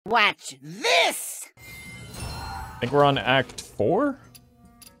Watch this! I think we're on Act 4?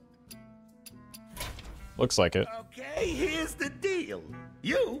 Looks like it. Okay, here's the deal.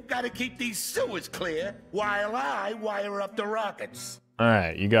 You gotta keep these sewers clear while I wire up the rockets.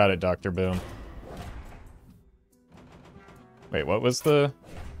 Alright, you got it, Dr. Boom. Wait, what was the...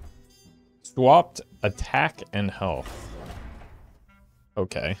 Swapped attack and health.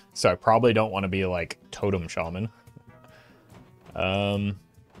 Okay, so I probably don't want to be, like, Totem Shaman.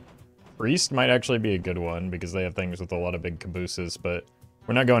 Priest might actually be a good one, because they have things with a lot of big cabooses, but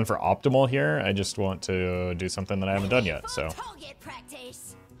we're not going for optimal here. I just want to do something that I haven't done yet, so...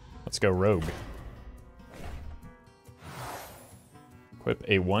 Let's go Rogue. Equip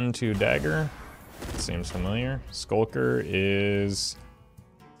a 1-2 dagger. Seems familiar. Skulker is...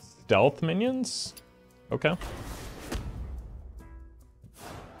 Stealth minions? Okay.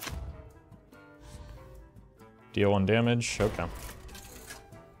 Deal 1 damage, okay.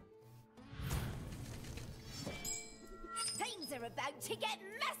 Things are about to get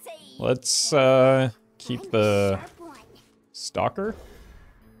messy. Let's keep the Stalker.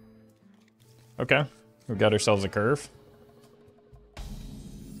 Okay, we got ourselves a curve.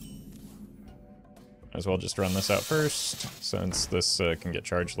 Might as well just run this out first, since this can get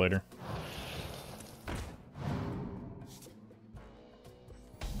charged later.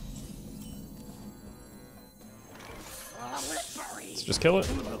 Let's just kill it.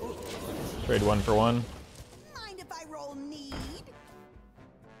 Trade 1 for 1. Mind if I roll need?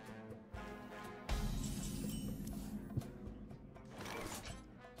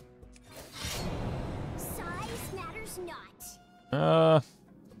 Size matters not.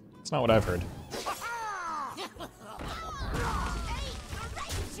 It's not what I've heard.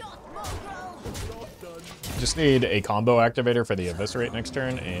 Just need a combo activator for the Eviscerate next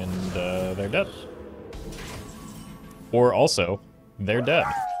turn, and they're dead. Or also, they're dead.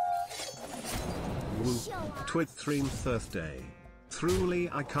 Twit stream Thursday. Truly,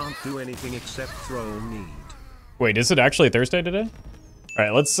 I can't do anything except throw need. Wait, is it actually Thursday today? All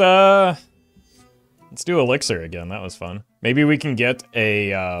right, let's do Elixir again. That was fun. Maybe we can get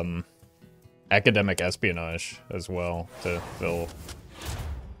a academic espionage as well to fill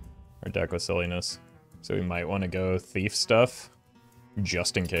our deck with silliness. So we might want to go thief stuff,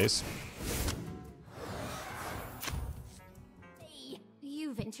 just in case.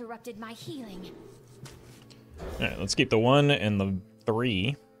 You've interrupted my healing. All right, let's keep the 1 and the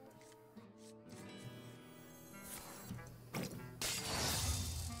 3.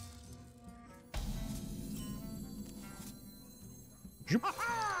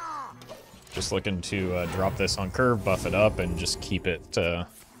 Just looking to drop this on curve, buff it up, and just keep it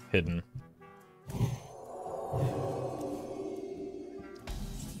hidden.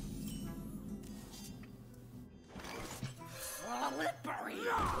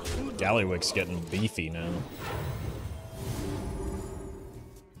 Gallywix's getting beefy now.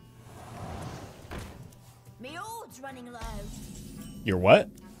 Me old's running low. Your what?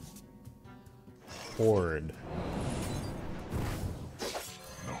 Horde.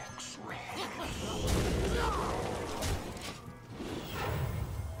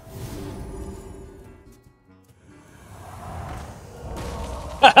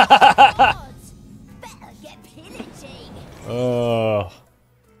 Oh,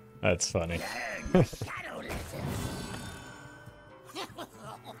 that's funny.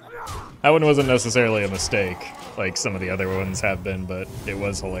 That one wasn't necessarily a mistake, like some of the other ones have been, but it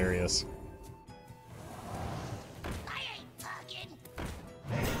was hilarious.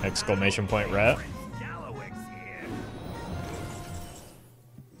 Exclamation point rat.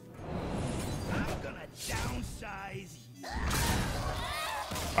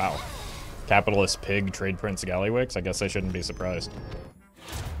 Wow. Capitalist pig trade Prince Gallywix? I guess I shouldn't be surprised.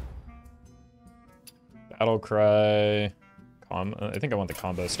 Battle cry. I think I want the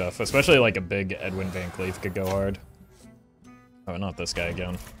combo stuff, especially like a big Edwin Van Cleef could go hard. Oh, not this guy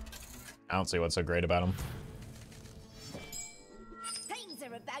again. I don't see what's so great about him. Things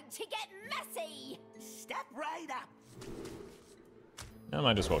are about to get messy. Step right up. I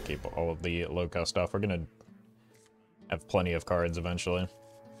might as well keep all of the low-cost stuff. We're gonna have plenty of cards eventually.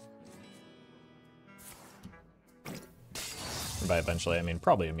 And by eventually, I mean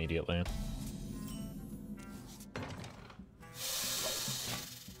probably immediately.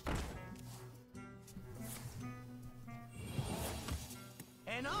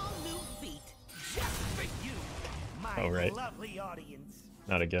 An all-new feat just for you, my lovely audience.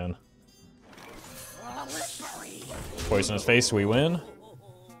 Not again. Poisonous face, we win.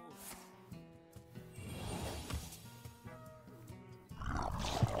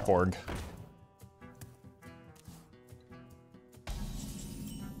 Borg.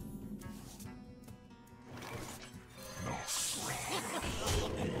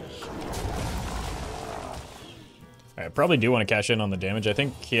 I probably do want to cash in on the damage. I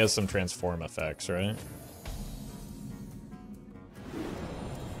think he has some transform effects, right?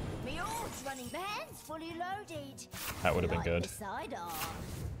 Me old's running. Man's fully loaded. That would have been Like good. the sidearm.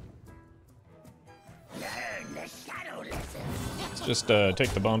 Learn the shadow lesson. Let's just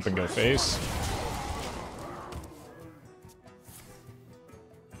take the bump and go face.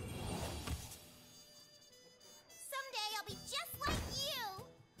 Someday I'll be just like you.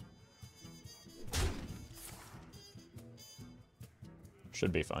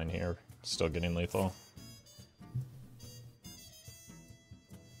 Should be fine here. Still getting lethal.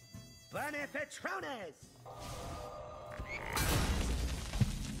 Patrones.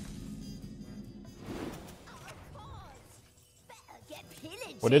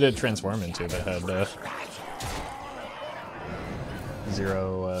 What did it transform into that had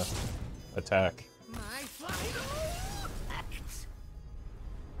zero attack? My final act.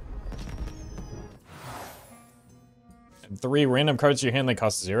 3 random cards to your hand that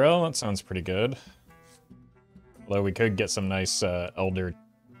cost 0? That sounds pretty good. Although we could get some nice Elder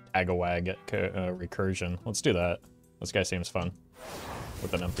Agawag recursion. Let's do that. This guy seems fun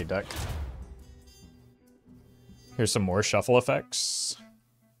with an empty deck. Here's some more shuffle effects.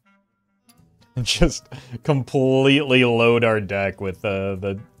 Just completely load our deck with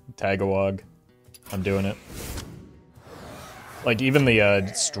the Tagawag. I'm doing it. Like, even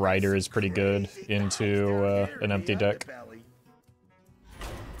the Strider is pretty good into an empty deck.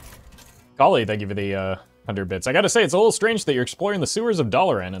 Golly, thank you for the 100 bits. I gotta say, it's a little strange that you're exploring the sewers of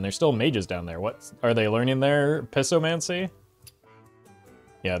Dalaran and there's still mages down there. What are they learning there? Pissomancy?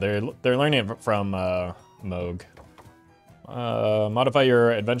 Yeah, they're learning it from Moog. Modify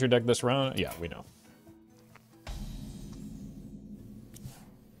your adventure deck this round? Yeah, we know.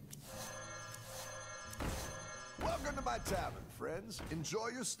 Welcome to my tavern, friends. Enjoy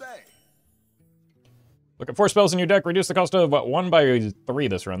your stay. Look at 4 spells in your deck. Reduce the cost of, what, 1 by 3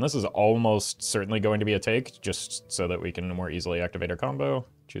 this run. This is almost certainly going to be a take, just so that we can more easily activate our combo.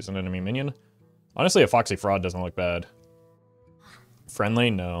 Choose an enemy minion. Honestly, a Foxy Fraud doesn't look bad.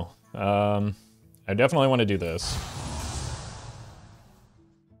 Friendly? No. I definitely want to do this.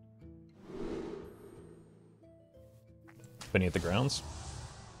 Beneath the Grounds.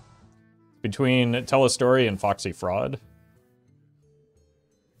 Between Tell a Story and Foxy Fraud.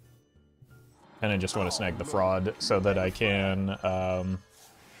 And I just want to snag the Fraud so that I can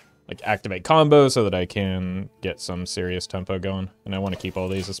like activate combos so that I can get some serious tempo going. And I want to keep all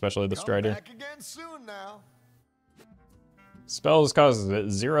these, especially the Strider. Back again soon now. Spells cause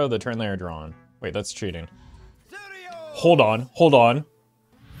 0 the turn they are drawn. Wait, that's cheating. Hold on, hold on.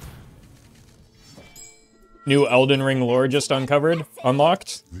 New Elden Ring lore just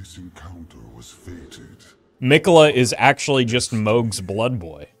unlocked. This encounter was fated. Mikola is actually just Moog's blood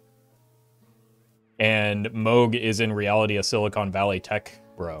boy. And Moog is in reality a Silicon Valley tech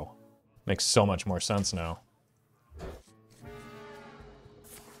bro. Makes so much more sense now.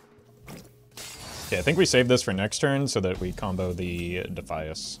 Okay, I think we save this for next turn so that we combo the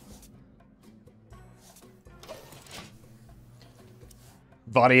Defias.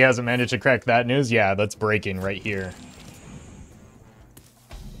 Body hasn't managed to crack that news? Yeah, that's breaking right here.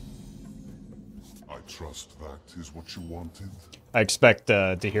 I trust that is what you wanted. I expect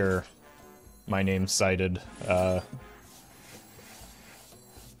to hear my name cited the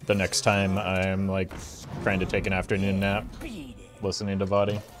next time I'm like trying to take an afternoon nap listening to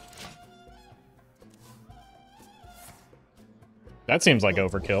Body. That seems like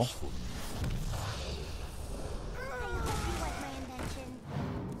overkill.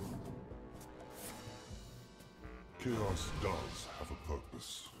 Chaos does have a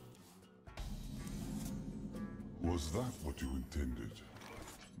purpose. Was that what you intended?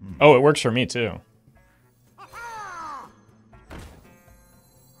 Oh, it works for me too.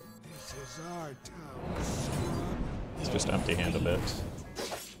 This is our town, scrub. Let's just empty hand a bit.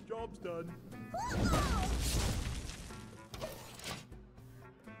 Job's done.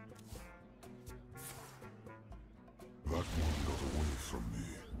 That one got away from me.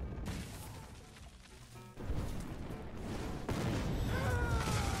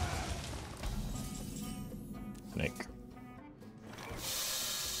 Snake.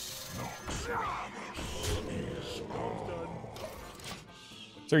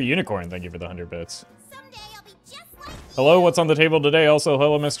 Sir Unicorn, thank you for the 100 bits. Someday I'll be just like Hello, what's on the table today? Also,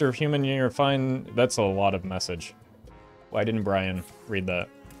 hello, Mr. Human, you're fine. That's a lot of message. Why didn't Brian read that?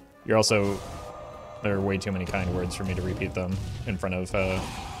 You're also... There are way too many kind words for me to repeat them in front of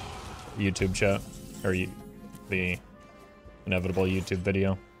YouTube chat. Or the inevitable YouTube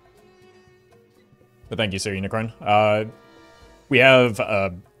video. But thank you, Sir Unicorn. We have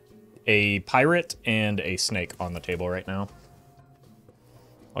a pirate and a snake on the table right now.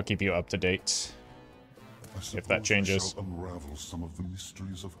 I'll keep you up to date if that changes. We shall unravel some of the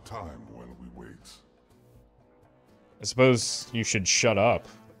mysteries of time while we wait. I suppose you should shut up.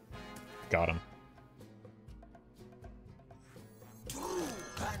 Got him.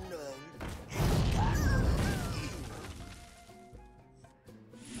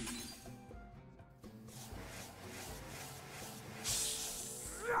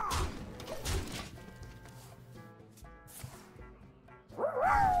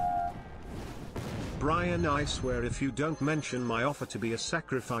 Brian, I swear if you don't mention my offer to be a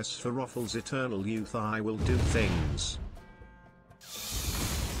sacrifice for Roffle's eternal youth, I will do things.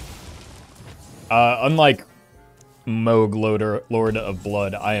 Unlike Moog Lord of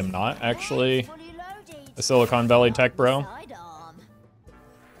Blood, I am not actually a Silicon Valley tech bro.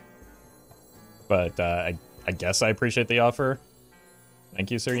 But I guess I appreciate the offer.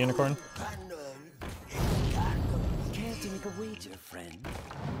 Thank you, Sir Unicorn. Care to make a wager, friend?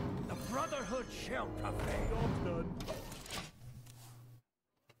 The Brotherhood shall prevail.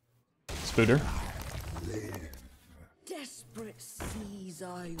 Spooter. Desperate seas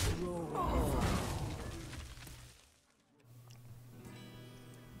I roll.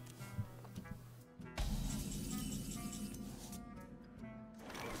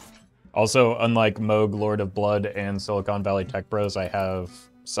 Also, unlike Moog, Lord of Blood, and Silicon Valley Tech Bros, I have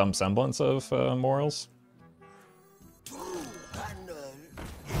some semblance of morals.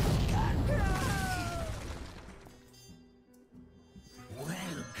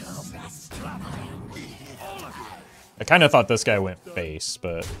 I kind of thought this guy went face,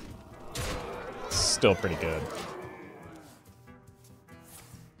 but still pretty good.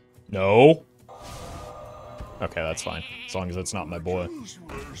 No. Okay, that's fine. As long as it's not my boy.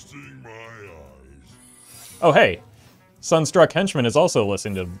 Oh, hey. Sunstruck Henchman is also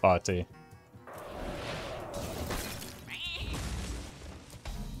listening to Bati.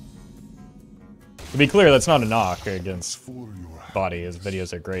 To be clear, that's not a knock against Bati. His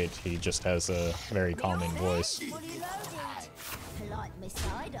videos are great. He just has a very calming voice.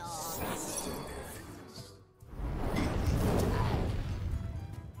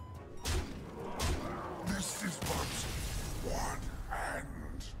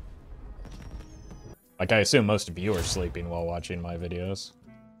 Like, I assume most of you are sleeping while watching my videos.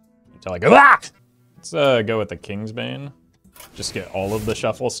 Until I go, ah! Let's go with the Kingsbane. Just get all of the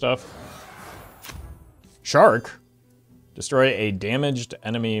shuffle stuff. Shark? Destroy a damaged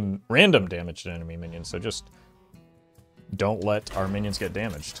enemy, random damaged enemy minion, so just don't let our minions get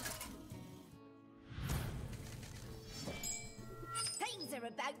damaged. Things are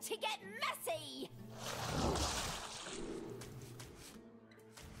about to get messy!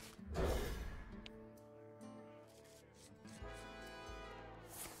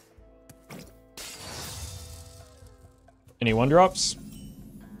 Any 1-drops? No.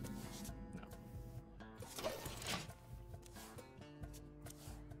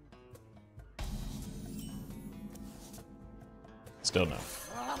 Still no.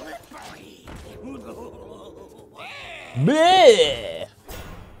 Bleh!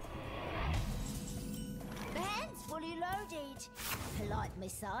 The hand's fully loaded. Like my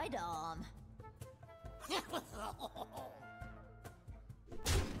sidearm.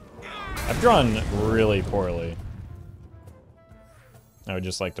 I've drawn really poorly. I would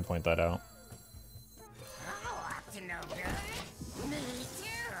just like to point that out. Me too.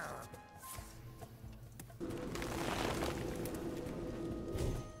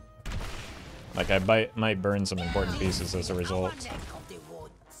 Like, I might burn some important pieces as a result.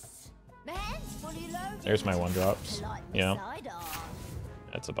 The hand's fully loaded. There's my 1-drops. Like my Yeah, sidearm.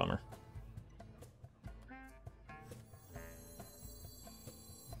 that's a bummer.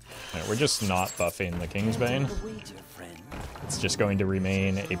 Alright, we're just not buffing the Kingsbane. It's just going to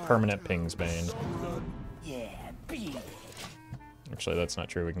remain a permanent Pingsbane. Yeah, beat it. Actually, that's not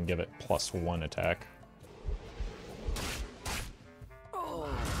true. We can give it +1 attack.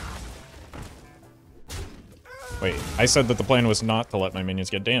 Wait, I said that the plan was not to let my minions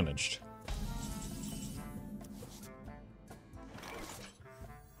get damaged.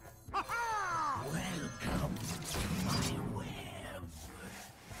 Welcome to my web.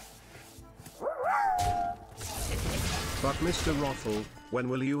 But Mr. Roffle, when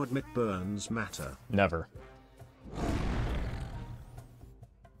will you admit burns matter? Never.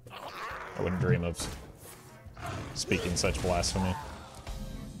 I wouldn't dream of speaking such blasphemy.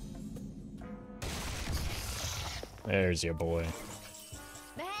 There's your boy.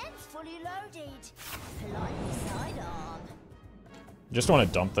 The hand's fully loaded. Like my sidearm. Just want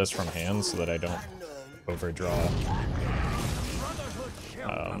to dump this from hand so that I don't overdraw.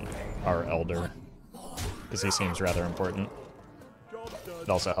 our elder, because he seems rather important. It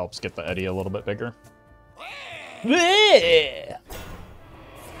also helps get the Eddie a little bit bigger. Nice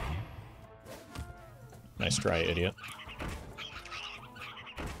try, idiot.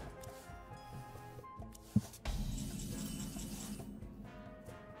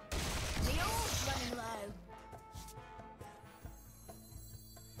 The oar's running low.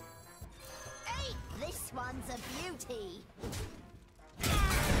 Hey, this one's a beauty.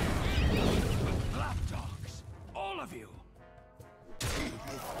 Lapdogs! All of you!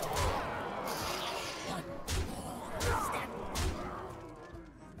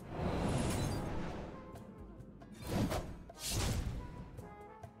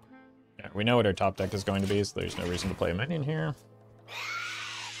 Yeah, we know what our top deck is going to be, so there's no reason to play a minion here.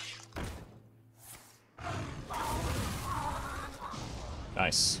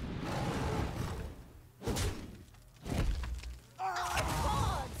 Nice.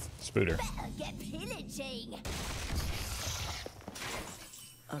 Spooter. Better get pillaging.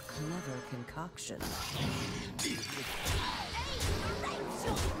 A clever concoction. Hey, great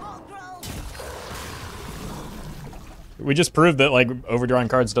shot, mongrel. We just proved that, like, overdrawing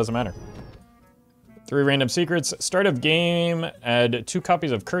cards doesn't matter. 3 random secrets. Start of game, add 2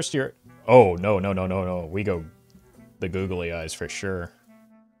 copies of Curse to your... Oh, no, no, no, no, no. We go the googly eyes for sure.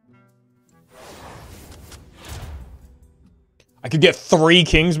 I could get 3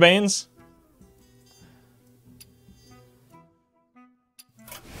 Kingsbanes?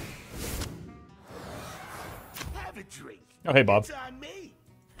 Have a drink. Oh, hey, Bob. It's on me.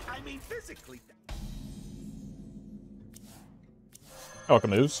 I mean, physically.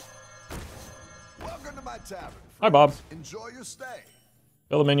 Welcome, moves. Welcome to my tavern. Hi, Bob. Enjoy your stay.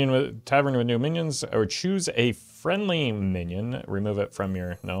 Build a minion with tavern with new minions, or choose a friendly minion. Remove it from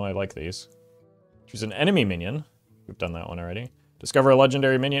your... No, I like these. Choose an enemy minion. We've done that one already. Discover a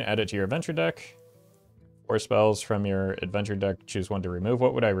legendary minion, add it to your adventure deck. 4 spells from your adventure deck, choose one to remove.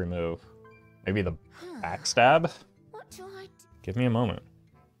 What would I remove? Maybe the backstab? What do I do? Give me a moment.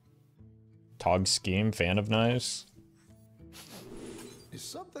 Tog Scheme, Fan of Knives. Is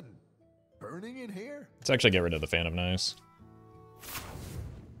something burning in here? Let's actually get rid of the Fan of Knives.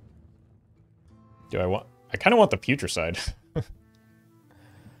 Do I want... I kind of want the Putricide.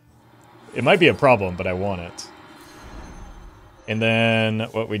 It might be a problem, but I want it. And then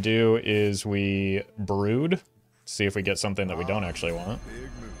what we do is we brood, see if we get something that we don't actually want. Big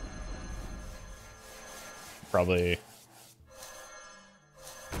move. Probably...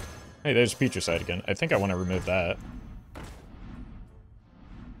 Hey, there's Putricide again. I think I want to remove that.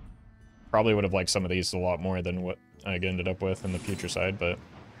 Probably would have liked some of these a lot more than what I ended up with in the Putricide, but...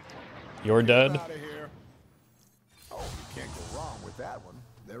 You're dead. Out of here. Oh, you can't go wrong with that one.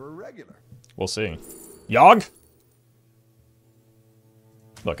 They're irregular. We'll see. Yogg?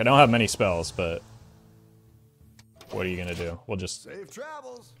 Look, I don't have many spells, but... What are you gonna do? We'll just Safe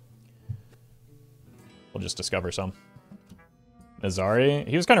travels. discover some. Nazari?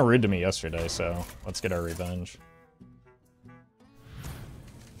 He was kind of rude to me yesterday, so let's get our revenge.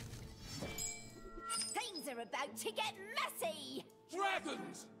 Things are about to get messy.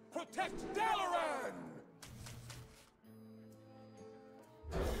 Dragons! Protect Dalaran!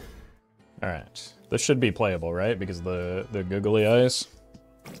 Alright. This should be playable, right? Because of the googly eyes.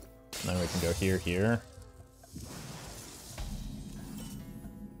 And then we can go here, here.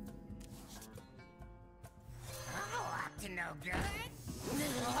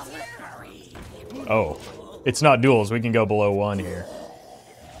 Oh. It's not duels. We can go below 1 here.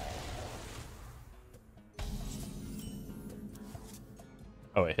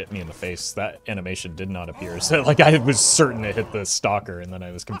 Oh, it hit me in the face. That animation did not appear. So, like, I was certain it hit the stalker, and then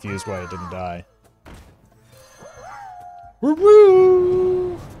I was confused why it didn't die.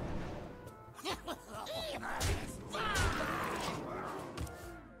 Woo-woo! You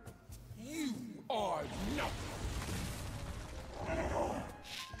are nothing!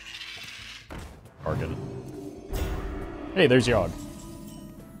 Target. Hey, there's Yogg.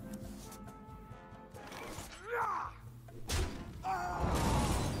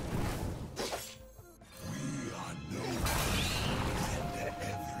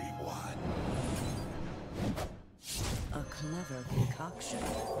 A clever concoction.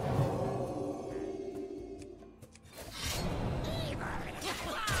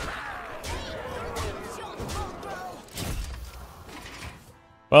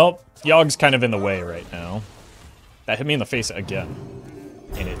 Well, Yogg's kind of in the way right now. That hit me in the face again.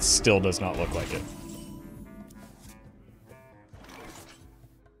 And it still does not look like it.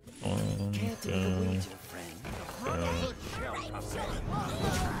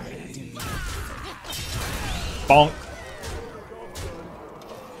 Bonk.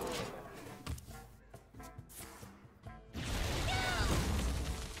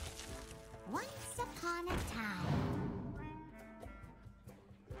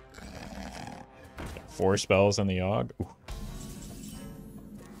 4 spells in the Og. Ooh.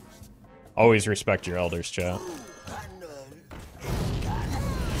 Always respect your elders, chat.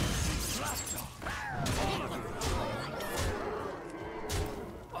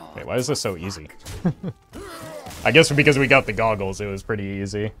 Wait, why is this so easy? I guess because we got the goggles, it was pretty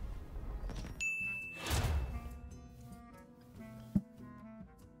easy.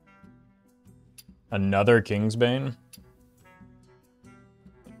 Another Kingsbane?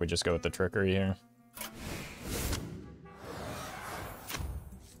 We just go with the trickery here.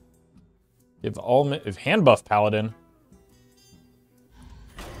 If hand buff Paladin.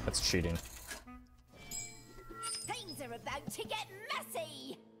 That's cheating. Things are about to get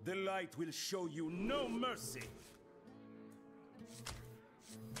messy. The light will show you no mercy.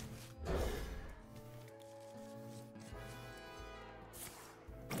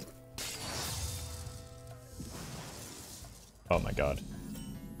 Oh my god.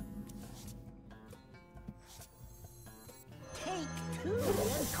 Take 2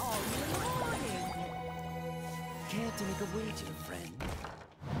 and call me in the morning. Care to make a wager, friend?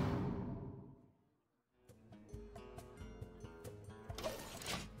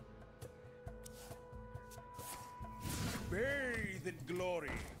 Bathe in glory.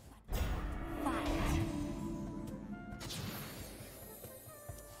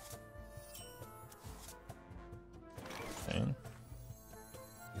 Okay.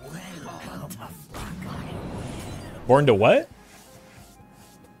 Born to what?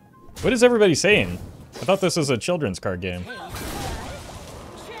 What is everybody saying? I thought this was a children's card game.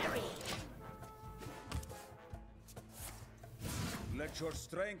 Let your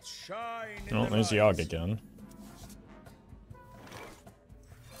strength shine. Oh, there's Yogg again.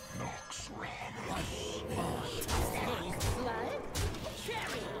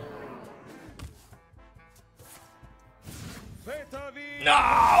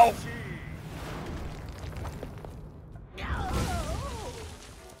 No!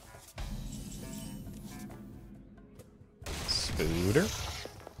 Scooter.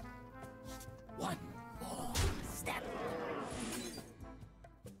 One more step.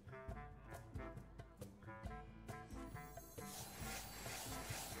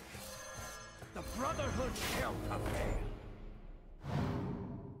 The Brotherhood shall prevail.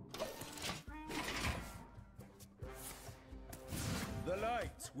 The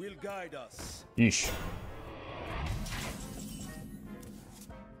light will guide us. Yeesh.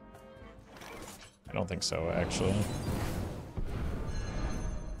 I don't think so, actually.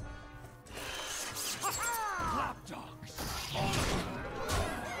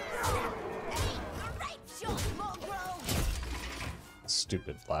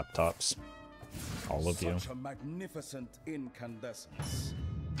 Stupid laptops. All of you. Such a magnificent incandescence.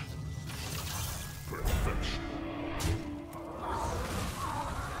 Perfection.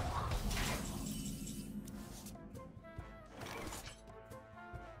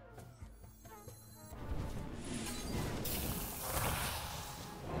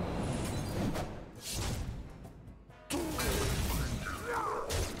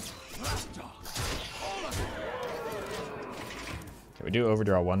 Okay, we do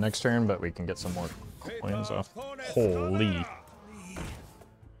overdraw 1 next turn, but we can get some more coins off. Holy.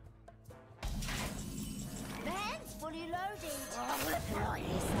 Van's fully loaded.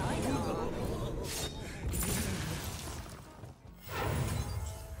 Politely sign on.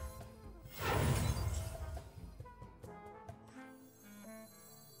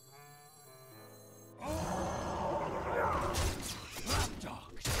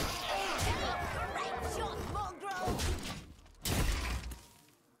 Great shot, mongrel.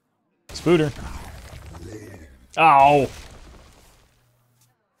 Spooter. Ow.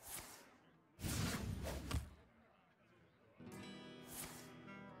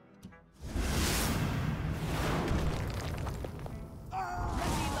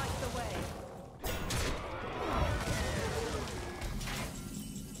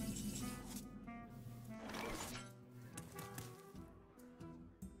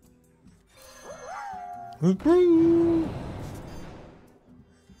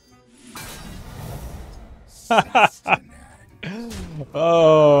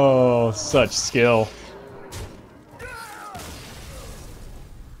 Oh, such skill.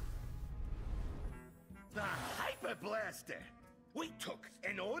 The Hyper Blaster. We took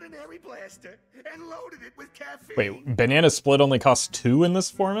an ordinary blaster and loaded it with caffeine. Wait, Banana Split only costs 2 in this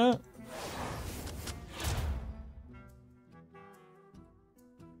format?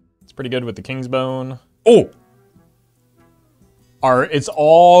 It's pretty good with the King's Bone. Oh! It's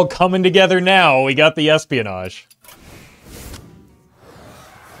all coming together now. We got the espionage.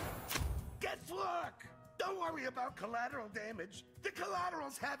 Get Flurk! Don't worry about collateral damage. The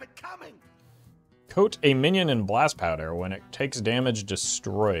collaterals have it coming. Coat a minion in blast powder. When it takes damage,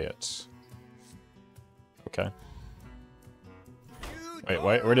 destroy it. Okay. Wait,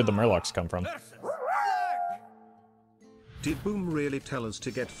 where did the Murlocs come from? Did Boom really tell us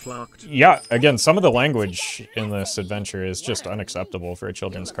to get flarked? Yeah, again, some of the language in this adventure is just unacceptable for a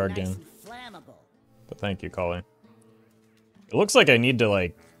children's card game. But thank you, Collie. It looks like I need to,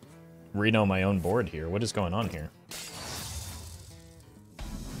 like, reno my own board here. What is going on here?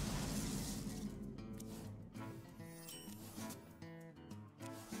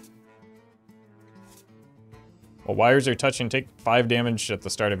 Well, wires are touching. Take 5 damage at the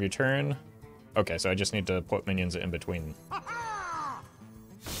start of your turn. Okay, so I just need to put minions in between. Oh,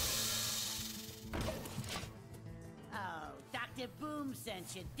 Dr. Boom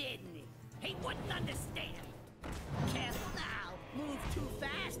sent you, didn't he? He wouldn't understand. Careful now. Move too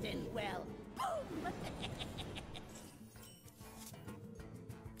fast and, well, boom!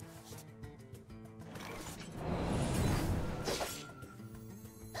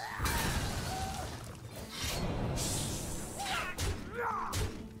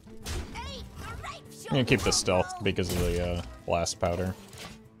 I'm gonna keep the stealth because of the blast powder.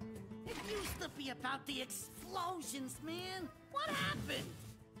 It used to be about the explosions, man. What happened?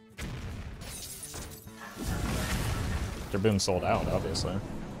 Their boom sold out, obviously.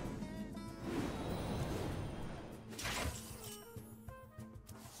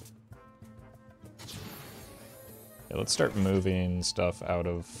 Yeah, let's start moving stuff out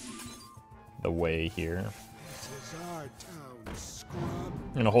of the way here.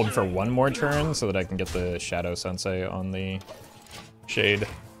 I'm gonna hold for one more turn so that I can get the Shadow Sensei on the Shade.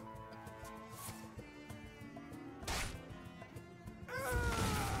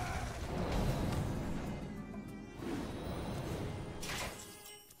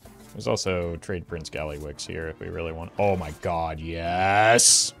 There's also Trade Prince Gallywix here if we really want. Oh my god,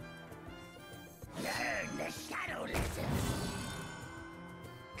 yes! Learn the shadow lesson.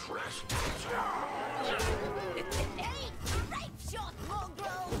 Hey, rape shot,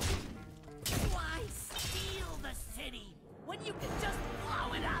 mongrel! Why steal the city when you can just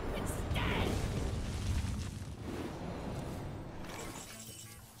blow it up instead?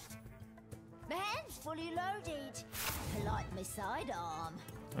 My hand's fully loaded. Polite my sidearm.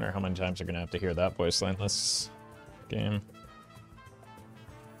 I wonder how many times you're gonna have to hear that voice line this game.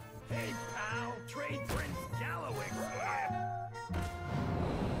 Hey, pal, Trade Prince Gallowix here.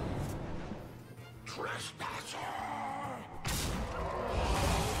 Trespasser!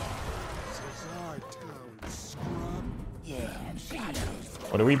 This is our town, scrub. Yeah, shadows.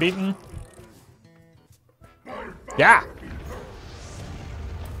 What are we beating? Yeah!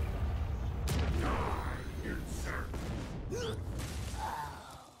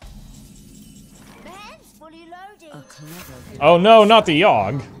 My hand's fully loaded. A clever Oh no, not the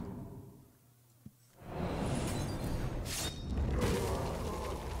Yogg.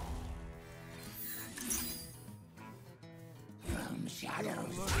 From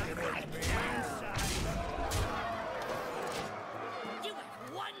shadows. You have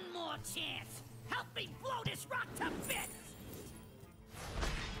one more chance. Help me blow this rock to bits.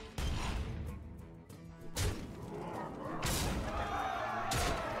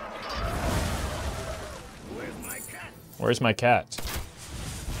 Where's my cat? Where's my cat?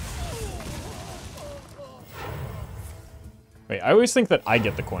 Wait, I always think that I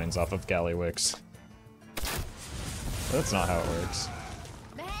get the coins off of Gallywix. That's not how it works.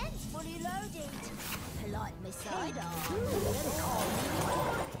 My hand's fully loaded. Polite my sidearm.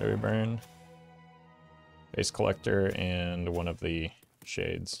 Fairy Burn, Base Collector, and one of the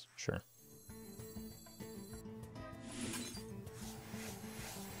Shades. Sure.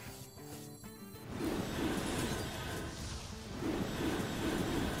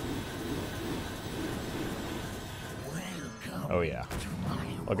 Oh yeah.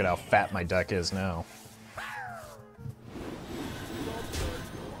 Look at how fat my deck is now.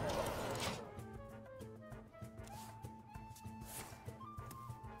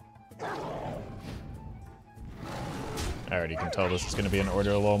 I already can tell this is going to be an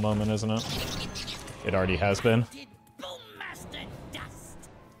order lull moment, isn't it? It already has been. Did Boommaster dust.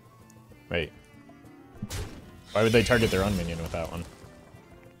 Wait. Why would they target their own minion with that one?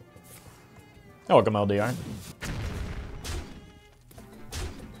 Oh, welcome, LDR.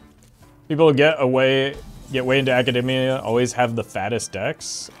 People get way into academia, always have the fattest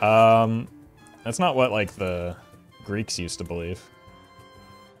decks. That's not what, like, the Greeks used to believe.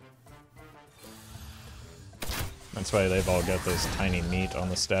 That's why they've all got this tiny meat on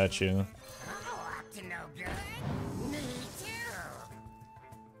the statue. I'm up to no good. Me too.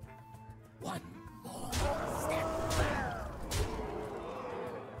 One more step.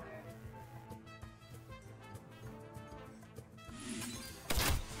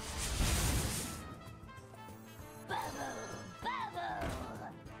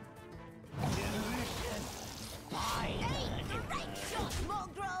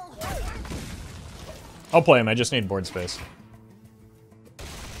 I'll play him, I just need board space.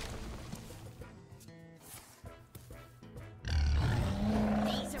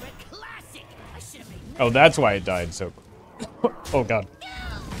 These are a classic. I should have made. Oh, that's why it died so... Oh, God.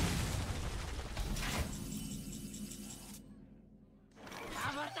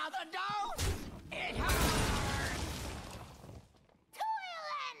 Have another dose. It hurts. Toil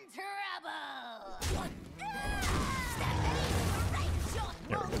and trouble.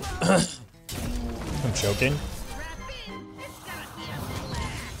 There we go. I'm choking. Strap in. It's gonna be a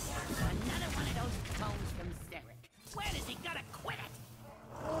blast. Another one of those clones from Zerek. When is he gonna quit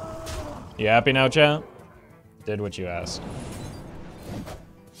it? You happy now, chat? Did what you asked.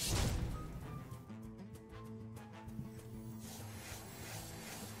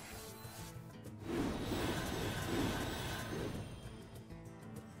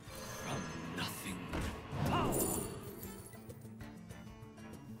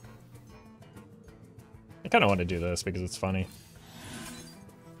 I kind of want to do this because it's funny.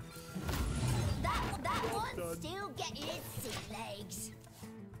 That one's still getting its sea legs.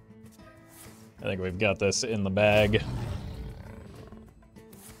 I think we've got this in the bag.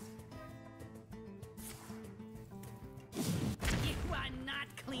 You are not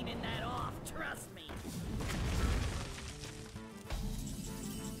cleaning that off, trust me.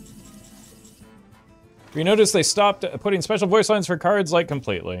 You notice they stopped putting special voice lines for cards like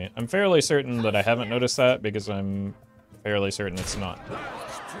completely. I'm fairly certain that I haven't noticed that because I'm fairly certain it's not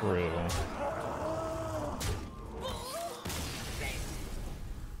true.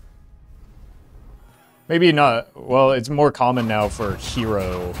 Maybe not. Well, it's more common now for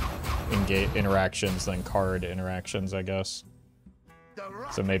hero interactions than card interactions, I guess.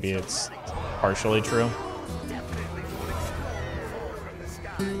 So maybe it's partially true.